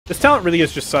This talent really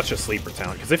is just such a sleeper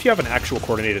talent, because if you have an actual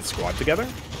coordinated squad together,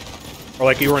 or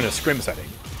like you were in a scrim setting,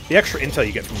 the extra intel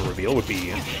you get from the reveal would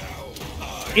be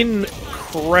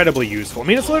incredibly useful. I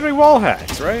mean, it's literally wall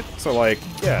hacks, right? So, like,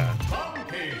 yeah.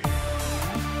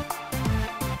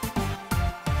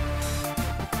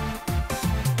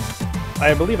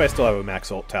 I believe I still have a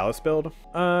max ult Talus build.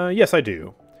 Yes, I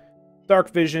do. Dark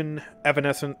Vision,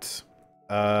 Evanescent,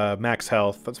 max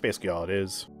health. That's basically all it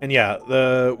is. And yeah,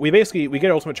 we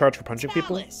get ultimate charge for punching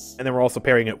people, and then we're also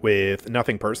pairing it with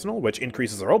Nothing Personal, which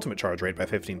increases our ultimate charge rate by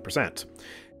 15%.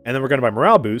 And then we're going to buy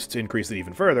Morale Boost to increase it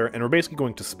even further, and we're basically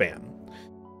going to spam.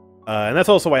 And that's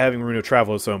also why having Rune of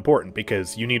Travel is so important,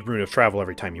 because you need Rune of Travel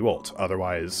every time you ult.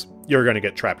 Otherwise, you're going to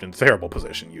get trapped in a terrible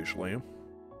position, usually.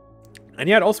 And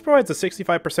yeah, it also provides a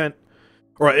 65%,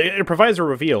 or it provides a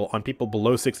reveal on people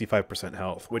below 65%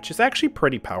 health, which is actually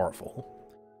pretty powerful.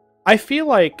 I feel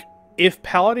like if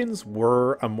Paladins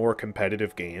were a more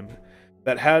competitive game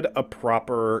that had a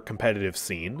proper competitive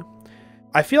scene,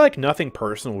 I feel like Nothing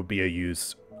Personal would be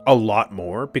used a lot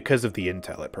more because of the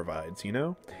intel it provides, you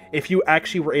know? If you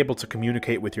actually were able to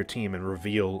communicate with your team and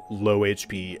reveal low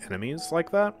HP enemies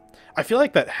like that, I feel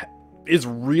like that is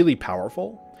really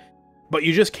powerful. But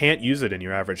you just can't use it in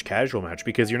your average casual match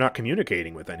because you're not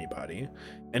communicating with anybody.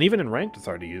 And even in ranked, it's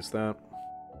hard to use that.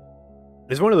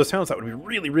 It's one of those talents that would be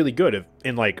really, really good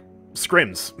in, like,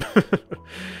 scrims.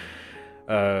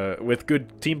 With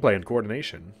good team play and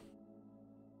coordination.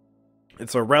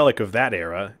 It's a relic of that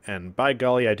era, and by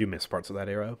golly, I do miss parts of that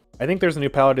era. I think there's a new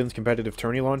Paladins competitive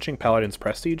tourney launching, Paladins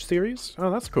Prestige series.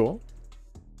 Oh, that's cool.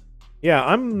 Yeah,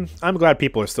 I'm glad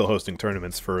people are still hosting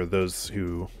tournaments for those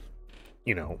who,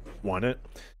 you know, want it.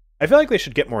 I feel like they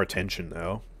should get more attention,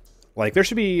 though. Like, there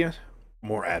should be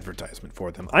more advertisement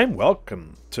for them. I'm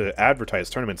welcome to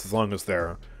advertise tournaments as long as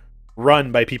they're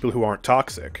run by people who aren't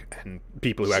toxic and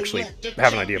people who actually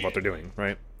have an idea of what they're doing,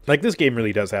 right? Like, this game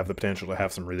really does have the potential to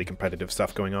have some really competitive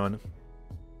stuff going on.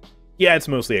 Yeah, it's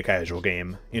mostly a casual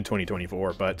game in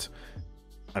 2024, but,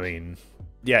 I mean,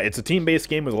 yeah, it's a team-based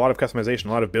game with a lot of customization,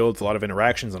 a lot of builds, a lot of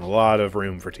interactions, and a lot of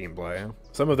room for team play.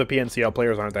 Some of the PNCL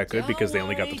players aren't that good because they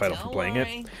only got the title from playing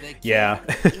it. Yeah.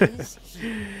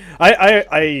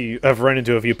 I have run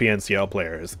into a few PNCL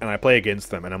players, and I play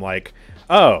against them, and I'm like,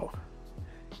 oh,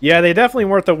 yeah, they definitely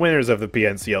weren't the winners of the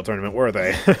PNCL tournament, were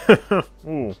they?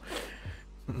 Ooh.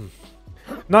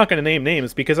 Not going to name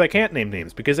names because I can't name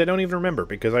names because I don't even remember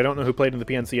because I don't know who played in the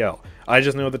PNCL. I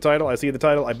just know the title, I see the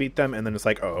title, I beat them, and then it's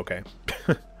like, oh, okay.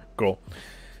 Cool.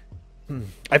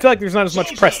 I feel like there's not as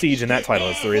much prestige in that title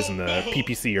as there is in the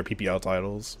PPC or PPL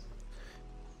titles.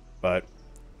 But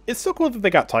it's still cool that they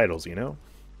got titles, you know?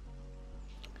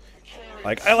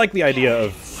 Like, I like the idea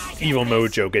of Evil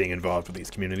Mojo getting involved with these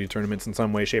community tournaments in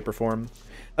some way, shape, or form.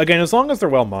 Again, as long as they're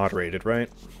well moderated, right?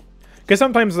 Because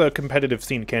sometimes the competitive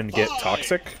scene can get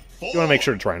toxic. You want to make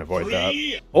sure to try and avoid that.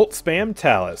 Ult spam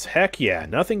Talus. Heck yeah,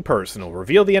 Nothing Personal.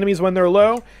 Reveal the enemies when they're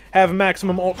low. Have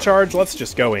maximum ult charge. Let's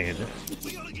just go in.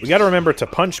 We got to remember to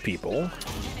punch people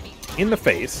in the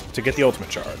face to get the ultimate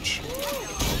charge.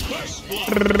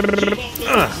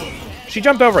 She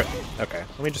jumped over it. Okay,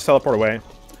 let me just teleport away.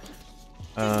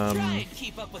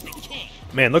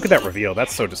 Man, look at that reveal.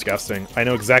 That's so disgusting. I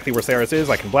know exactly where Saris is.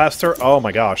 I can blast her. Oh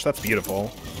my gosh, that's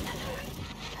beautiful.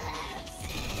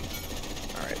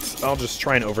 I'll just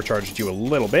try and overcharge you a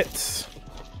little bit.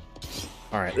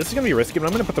 Alright, this is going to be risky, but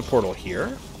I'm going to put the portal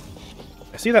here.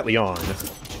 I see that Leon.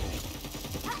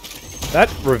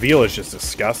 That reveal is just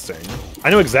disgusting.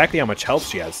 I know exactly how much health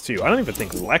she has, too. I don't even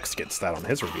think Lex gets that on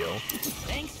his reveal.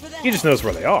 He just knows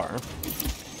where they are.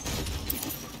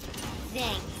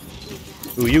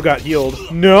 Ooh, you got healed.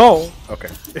 No! Okay.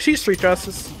 Is she Street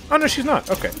Justice? Oh, no, she's not.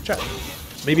 Okay, chat.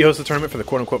 Maybe host a tournament for the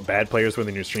quote-unquote bad players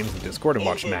within your streams in Discord and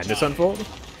watch madness unfold?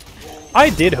 I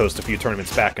did host a few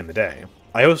tournaments back in the day.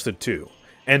 I hosted 2,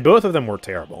 and both of them were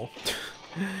terrible.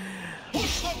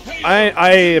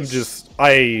 I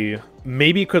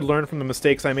maybe could learn from the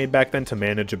mistakes I made back then to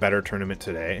manage a better tournament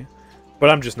today, but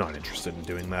I'm just not interested in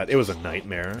doing that. It was a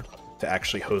nightmare to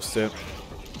actually host it.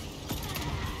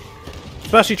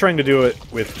 Especially trying to do it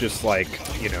with just, like,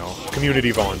 you know,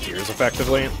 community volunteers,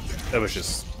 effectively. That was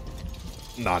just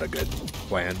not a good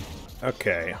plan.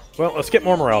 Okay, well, let's get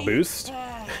more morale boost.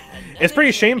 It's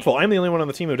pretty shameful. I'm the only one on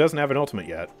the team who doesn't have an ultimate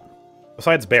yet.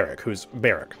 Besides Barrack, who's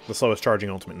Barrack, the slowest charging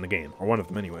ultimate in the game. Or one of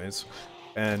them, anyways.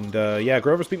 And, yeah,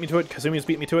 Grover's beat me to it, Kazumi's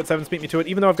beat me to it, Seven's beat me to it,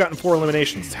 even though I've gotten 4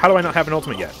 eliminations. How do I not have an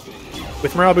ultimate yet?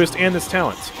 With morale boost and this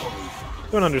talent.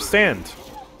 Don't understand.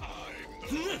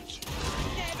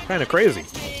 Kinda crazy.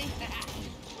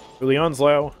 Leon's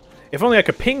low. If only I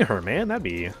could ping her, man. That'd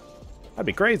be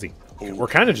crazy. We're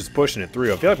kind of just pushing it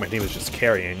through. I feel like my team is just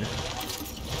carrying.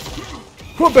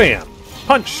 Whoop-bam!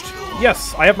 Punched!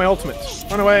 Yes, I have my ultimate.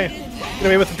 Run away. Get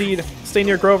away with the deed. Stay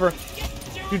near Grover.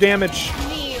 Do damage.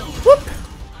 Whoop!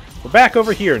 We're back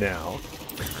over here now.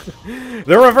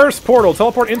 The reverse portal.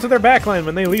 Teleport into their backline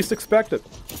when they least expect it.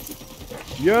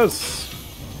 Yes!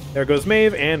 There goes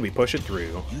Maeve, and we push it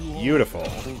through. Beautiful.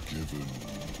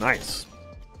 Nice.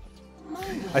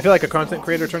 I feel like a content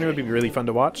creator tournament would be really fun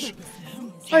to watch.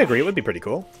 I agree, it would be pretty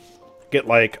cool. Get,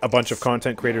 like, a bunch of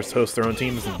content creators to host their own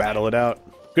teams and battle it out.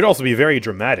 Could also be very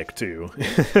dramatic, too.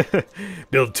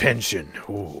 Build tension.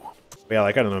 Ooh. But yeah,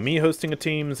 like, I don't know, me hosting a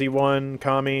team, Z1,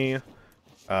 Kami,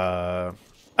 I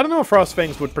don't know if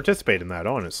Frostfangs would participate in that,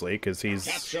 honestly, because he's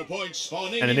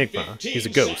an enigma. He's a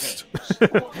ghost.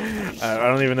 I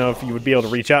don't even know if you would be able to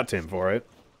reach out to him for it.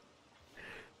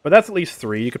 But that's at least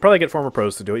 3. You could probably get former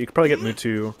pros to do it. You could probably get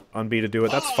Mutu on B to do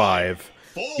it. That's 5.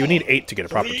 You would need 8 to get a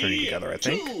proper tourney together, I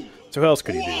think. So who else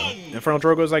could you do? Infernal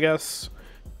Drogos, I guess.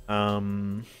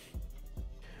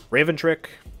 Raven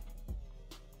Trick.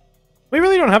 We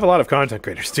really don't have a lot of content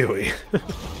creators, do we?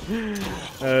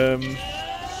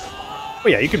 Oh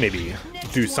yeah, you can maybe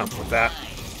do something with that.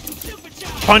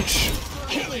 Punch!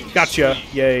 Gotcha!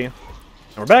 Yay. And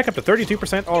we're back up to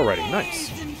 32% already. Nice.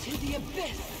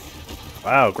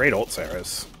 Wow, great ult,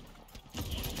 Saris.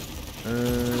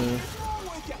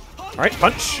 Alright,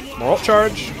 punch. More ult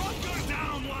charge.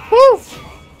 Woo!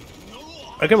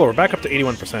 Okay, well, we're back up to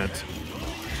 81%.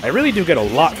 I really do get a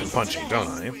lot from punching, don't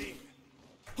I?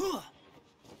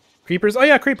 Creepers? Oh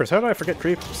yeah, creepers. How did I forget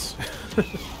creepers?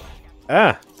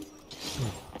 Ah.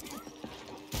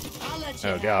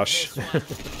 Oh gosh.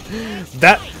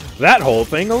 that whole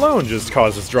thing alone just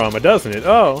causes drama, doesn't it?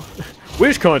 Oh.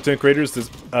 Which content creators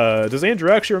does Andrew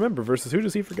actually remember versus who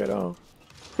does he forget? Oh.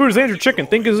 Who does AndrewChicken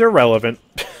think is irrelevant?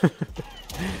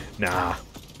 Nah.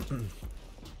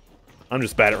 I'm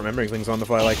just bad at remembering things on the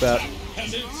fly like that.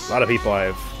 A lot of people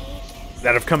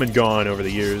that have come and gone over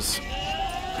the years.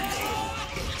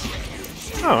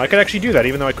 Oh, I could actually do that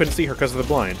even though I couldn't see her because of the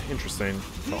blind. Interesting.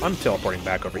 So I'm teleporting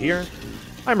back over here.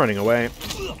 I'm running away.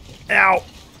 Ow!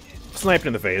 Sniped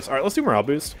in the face. Alright, let's do morale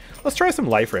boost. Let's try some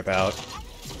life rip out.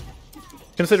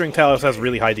 Considering Talus has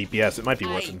really high DPS, it might be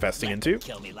worth investing into.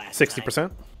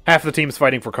 60%. Half the team's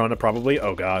fighting for Kana, probably.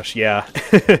 Oh gosh, yeah.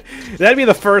 That'd be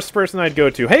the first person I'd go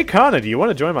to. Hey Kana, do you want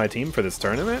to join my team for this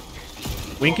tournament?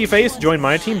 Winky Face, join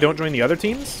my team, don't join the other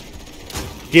teams?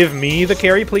 Give me the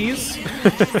carry, please?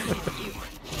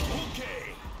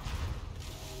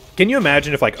 Can you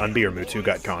imagine if, like, Unbi or Mutu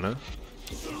got Kana?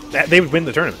 They would win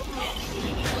the tournament.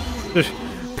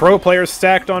 Pro players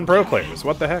stacked on pro players.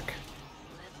 What the heck?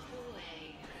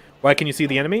 Why can you see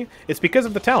the enemy? It's because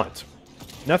of the talent.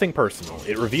 Nothing personal.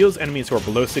 It reveals enemies who are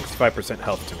below 65%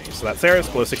 health to me. So that's Saris,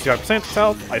 below 65%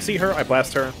 health. I see her, I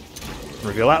blast her.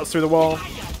 Reveal Atlas through the wall.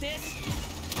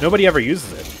 Nobody ever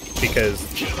uses it, because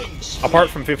apart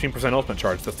from 15% ultimate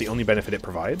charge, that's the only benefit it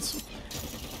provides.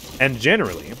 And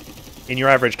generally, in your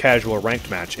average casual ranked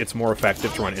match, it's more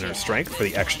effective to run Inner Strength for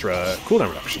the extra cooldown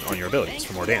reduction on your abilities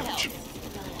for more damage.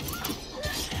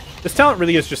 This talent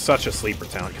really is just such a sleeper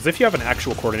talent, because if you have an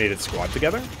actual coordinated squad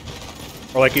together,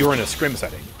 or like you were in a scrim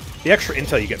setting, the extra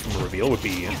intel you get from the reveal would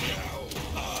be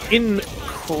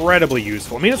incredibly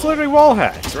useful. I mean, it's literally wall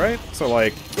hacks, right? So,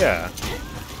 like, yeah,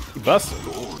 you busted.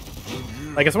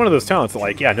 Like, it's one of those talents that,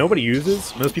 like, yeah, nobody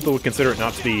uses. Most people would consider it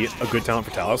not to be a good talent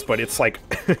for Talus, but it's, like,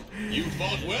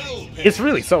 it's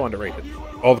really so underrated.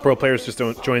 All the pro players just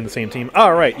don't join the same team. Oh,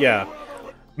 right, yeah.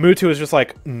 Mutu is just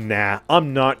like, nah,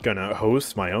 I'm not gonna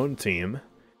host my own team.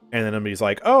 And then somebody's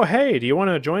like, oh, hey, do you want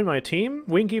to join my team,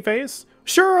 Winky Face?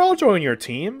 Sure, I'll join your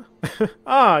team.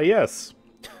 Ah, yes.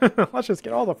 Let's just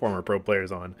get all the former pro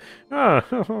players on. Ah,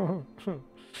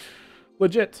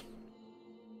 legit.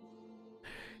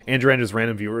 Andrew's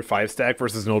random viewer 5-stack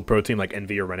versus an old pro team like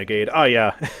Envy or Renegade. Oh,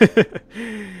 yeah.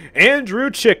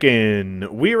 AndrewChicken,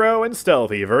 Weiro, and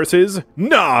Stealthy versus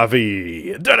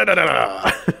Navi.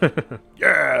 Da-da-da-da-da.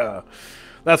 Yeah.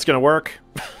 That's gonna work.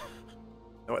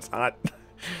 No, it's not.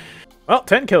 Well,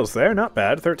 10 kills there. Not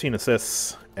bad. 13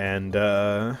 assists. And,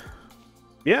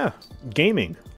 yeah. Gaming.